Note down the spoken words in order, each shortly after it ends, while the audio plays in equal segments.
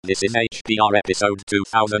This is HPR episode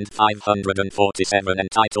 2547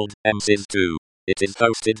 entitled MSYS2. It is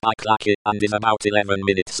hosted by Clacky and is about 11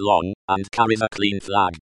 minutes long and carries a clean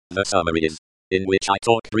flag. The summary is, in which I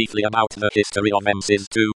talk briefly about the history of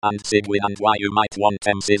MSYS2 and Cygwin and why you might want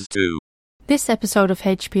MSYS2. This episode of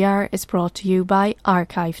HPR is brought to you by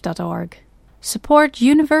archive.org. Support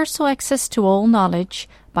universal access to all knowledge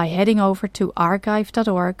by heading over to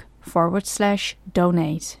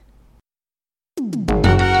archive.org/donate.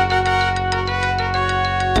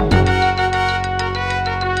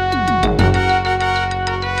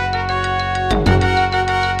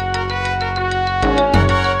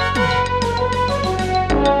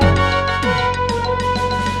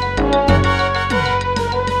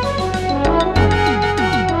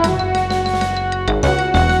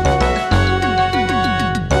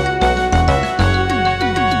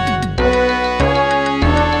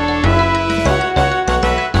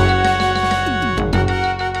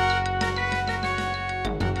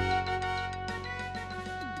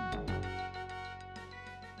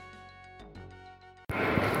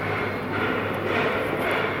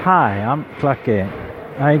 Hi, I'm Clacky.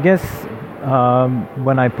 I guess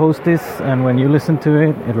when I post this and when you listen to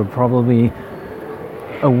it, it'll probably be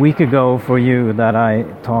a week ago for you that I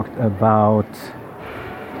talked about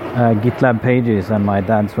GitLab pages and my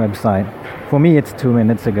dad's website. For me, it's 2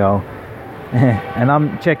 minutes ago. And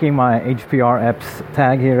I'm checking my HPR apps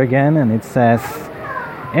tag here again, and it says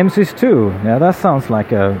MSYS2. Yeah, that sounds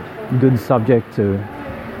like a good subject to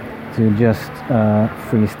just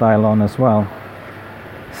freestyle on as well.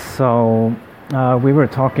 So we were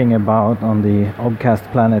talking about on the Obcast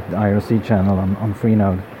Planet IRC channel on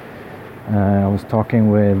Freenode. I was talking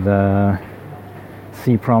with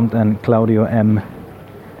cPrompt and Claudio M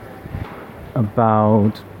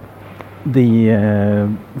about the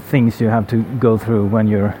things you have to go through when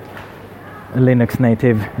you're a Linux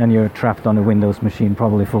native and you're trapped on a Windows machine,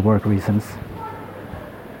 probably for work reasons.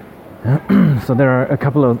 So there are a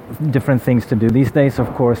couple of different things to do these days.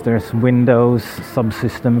 Of course, there's Windows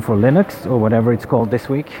subsystem for Linux, or whatever it's called this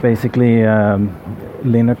week. Basically,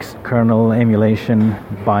 Linux kernel emulation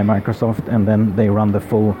by Microsoft, and then they run the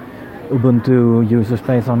full Ubuntu user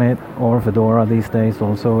space on it, or Fedora these days,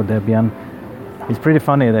 also Debian. It's pretty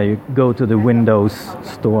funny that you go to the Windows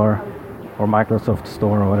store, or Microsoft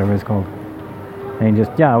store, or whatever it's called, and you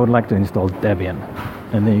just, I would like to install Debian,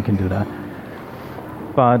 and then you can do that.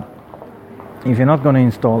 But if you're not going to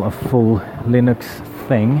install a full Linux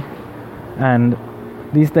thing, and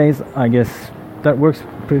these days I guess that works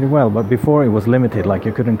pretty well, but before it was limited, like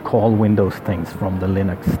you couldn't call Windows things from the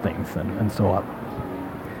Linux things and so on.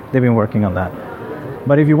 They've been working on that.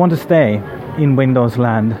 But if you want to stay in Windows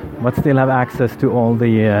land but still have access to all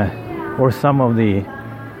the or some of the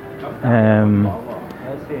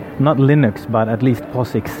not Linux but at least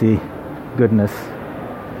POSIX goodness,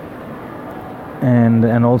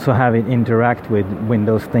 and also have it interact with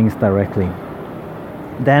Windows things directly,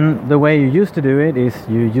 then the way you used to do it is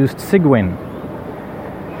you used Cygwin,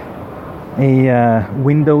 a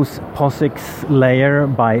Windows POSIX layer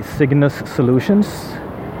by Cygnus Solutions,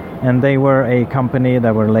 and they were a company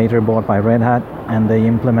that were later bought by Red Hat, and they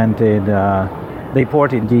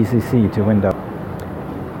ported GCC to Windows.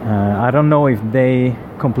 I don't know if they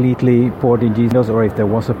completely ported GCC or if there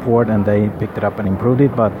was a port and they picked it up and improved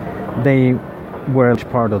it, but they were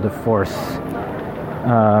part of the force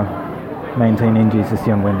maintaining GCC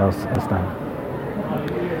on Windows at this time.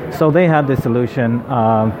 So they had the solution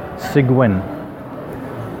Cygwin,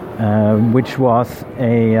 which was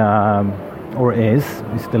or is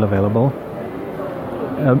still available,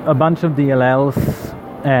 a bunch of DLLs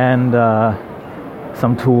and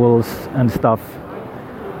some tools and stuff.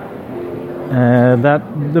 That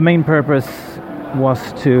the main purpose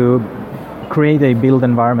was to create a build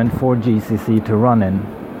environment for GCC to run in.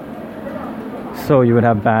 So you would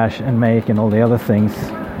have bash and make and all the other things.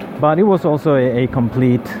 But it was also a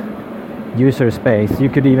complete user space. You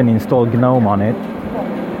could even install GNOME on it.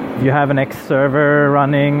 If you have an X server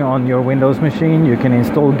running on your Windows machine, you can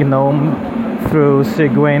install GNOME through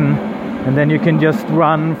Cygwin, and then you can just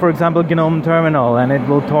run, for example, GNOME terminal, and it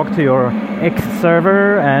will talk to your X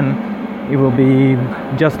server, and it will be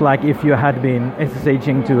just like if you had been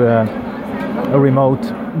SSHing to a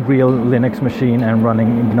remote real Linux machine and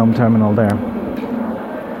running GNOME terminal there.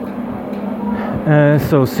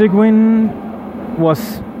 So Cygwin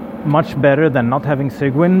was much better than not having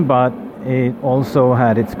Cygwin, but it also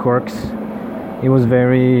had its quirks. It was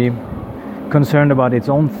very concerned about its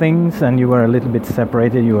own things, and you were a little bit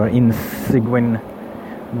separated. You were in Cygwin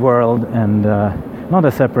world, and not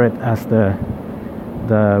as separate as the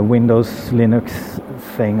Windows Linux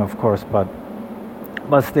thing, of course, but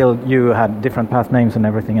but still you had different path names and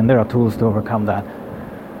everything, and there are tools to overcome that.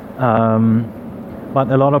 But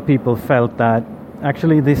a lot of people felt that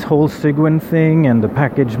actually this whole Cygwin thing and the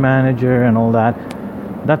package manager and all that,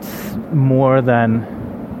 that's more than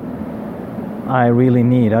I really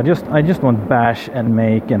need. I just want bash and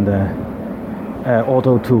make and the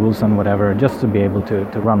auto tools and whatever, just to be able to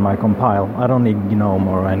run my compile. I don't need GNOME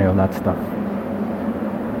or any of that stuff.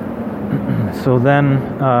 So then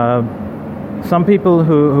some people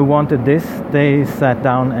who wanted this, they sat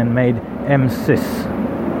down and made MSYS.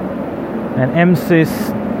 And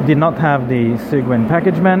MSYS did not have the Cygwin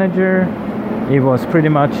package manager. It was pretty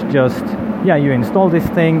much just, you install this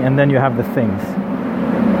thing and then you have the things.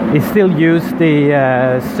 It still used the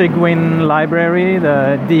Cygwin library,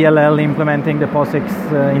 the DLL implementing the POSIX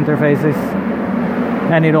interfaces.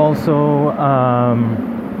 And it also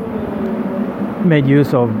made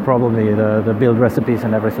use of probably the build recipes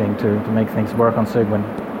and everything to make things work on Cygwin.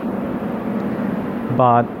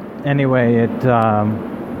 But anyway,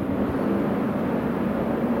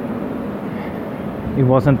 it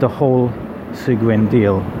wasn't the whole Cygwin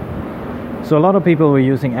deal. So a lot of people were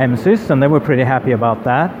using MSYS and they were pretty happy about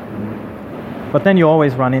that. But then you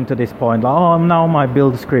always run into this point, like, oh, now my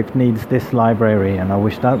build script needs this library and I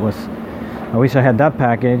wish I had that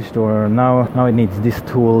packaged, or now it needs this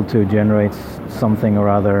tool to generate something or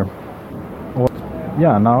other. Or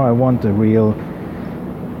now I want a real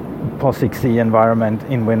POSIX environment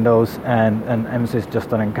in Windows and MSYS just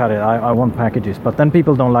doesn't cut it. I want packages. But then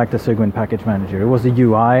people don't like the Cygwin package manager. It was a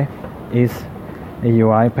UI, is a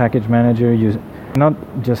UI package manager. You not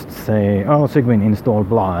just say, oh, Cygwin install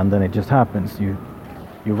blah, and then it just happens. You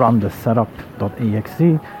run the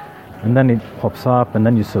setup.exe, and then it pops up, and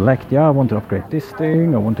then you select, I want to upgrade this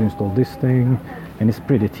thing, I want to install this thing, and it's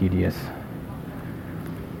pretty tedious.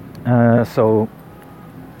 So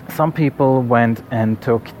some people went and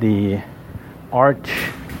took the Arch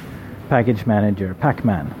package manager,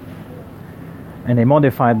 Pacman, and they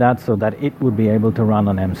modified that so that it would be able to run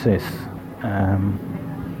on MSYS,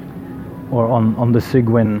 or on the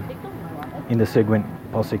Cygwin, in the Cygwin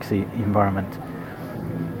POSIX environment.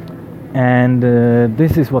 And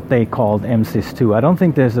this is what they called MSYS2. I don't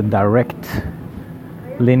think there's a direct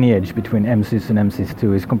lineage between MSYS and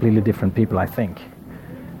MSYS2. It's completely different people, I think.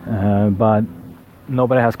 But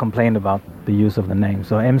nobody has complained about the use of the name.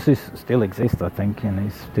 So MSYS still exists, I think, and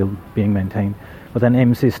is still being maintained. But then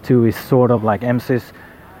MSYS2 is sort of like MSYS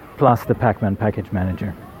plus the Pacman package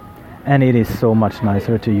manager. And it is so much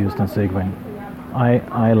nicer to use than Cygwin.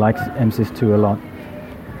 I like MSYS2 a lot.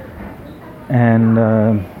 And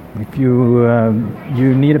if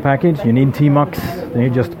you need a package, you need tmux, then you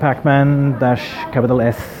just pacman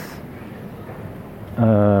 -S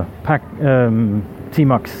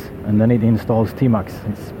tmux, and then it installs tmux.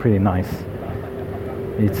 It's pretty nice.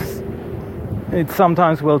 It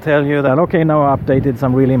sometimes will tell you that, okay, now I updated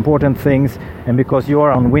some really important things, and because you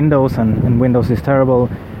are on Windows and Windows is terrible,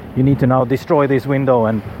 you need to now destroy this window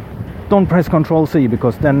and don't press Control-C,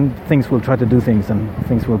 because then things will try to do things and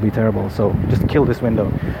things will be terrible. So just kill this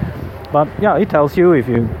window. But it tells you if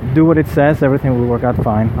you do what it says, everything will work out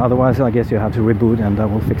fine. Otherwise, I guess you have to reboot and that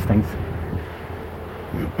will fix things.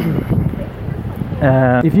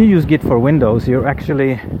 If you use Git for Windows, you're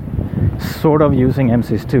actually sort of using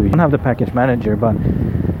MSYS2. You don't have the package manager, but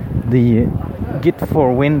the Git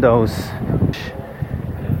for Windows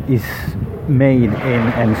is made in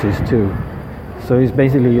MSYS2. So it's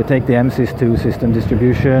basically you take the MSYS2 system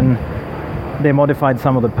distribution, they modified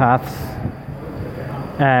some of the paths,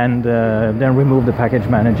 and then remove the package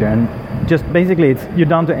manager, and just basically you're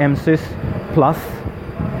down to MSYS plus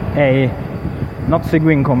a not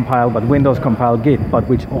Cygwin compile but Windows compile Git, but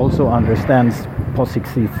which also understands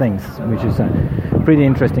POSIX things, which is a pretty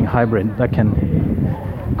interesting hybrid that can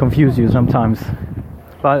confuse you sometimes.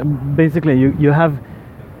 But basically you have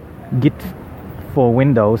Git for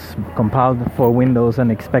Windows, compiled for Windows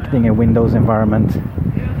and expecting a Windows environment,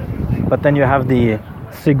 but then you have the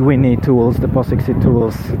Cygwin tools, the POSIX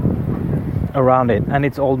tools around it, and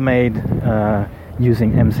it's all made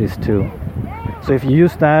using MSYS2. So if you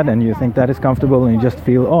use that and you think that is comfortable and you just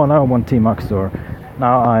feel, oh, now I want tmux, or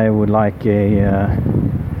now I would like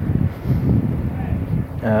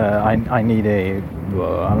I need a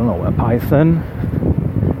Python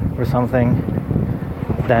or something,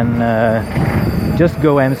 then just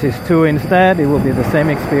go MSYS2 instead. It will be the same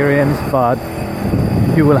experience, but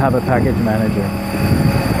you will have a package manager.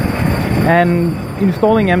 And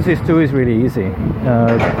installing MSYS2 is really easy.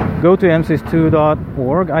 Go to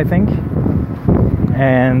msys2.org, I think,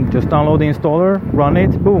 and just download the installer, run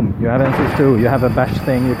it, boom, you have MSYS2. You have a bash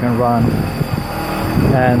thing you can run.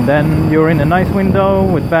 And then you're in a nice window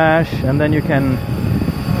with Bash, and then you can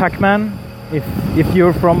Pacman. If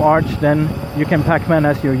you're from Arch, then you can Pacman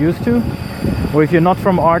as you're used to. Or if you're not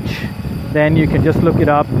from Arch, then you can just look it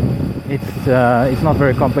up. It's not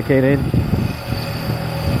very complicated.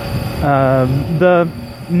 The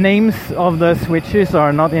names of the switches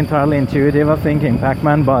are not entirely intuitive, I think, in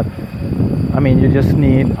Pacman, but I mean, you just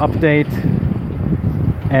need update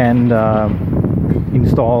and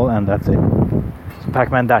install, and that's it. So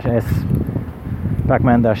Pacman-S,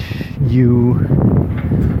 Pacman-U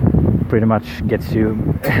pretty much gets you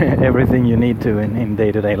everything you need to in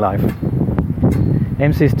day-to-day life.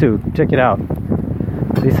 MSYS2, check it out.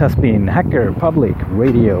 This has been Hacker Public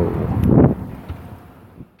Radio.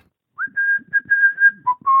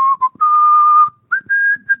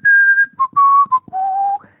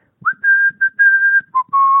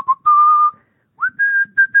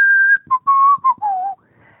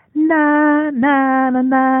 Na na na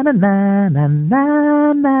na na na na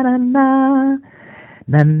na na na.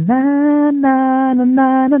 Na na na na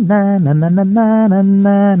na na na na na na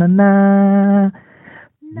na na na.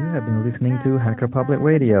 You have been listening to Hacker Public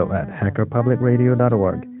Radio at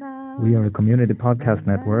hackerpublicradio.org. We are a community podcast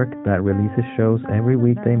network that releases shows every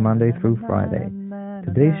weekday, Monday through Friday.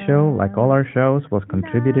 Today's show, like all our shows, was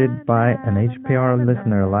contributed by an HPR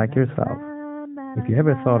listener like yourself. If you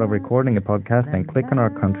ever thought of recording a podcast, then click on our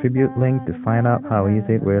contribute link to find out how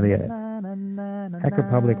easy it really is. Hacker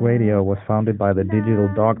Public Radio was founded by the Digital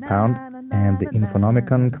Dog Pound and the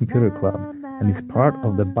Infonomicon Computer Club, and is part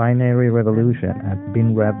of the binary revolution at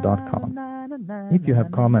binrev.com. If you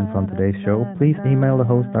have comments on today's show, please email the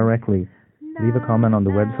host directly, leave a comment on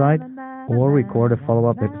the website, or record a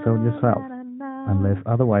follow-up episode yourself. Unless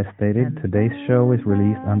otherwise stated, today's show is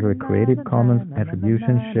released under a Creative Commons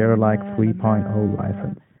Attribution Share Alike 3.0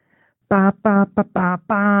 license. Ba ba ba ba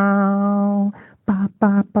ba. Ba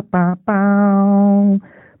ba ba ba ba.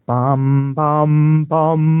 Bum bum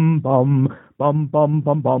bum bum bum bum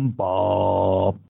bum bum bum.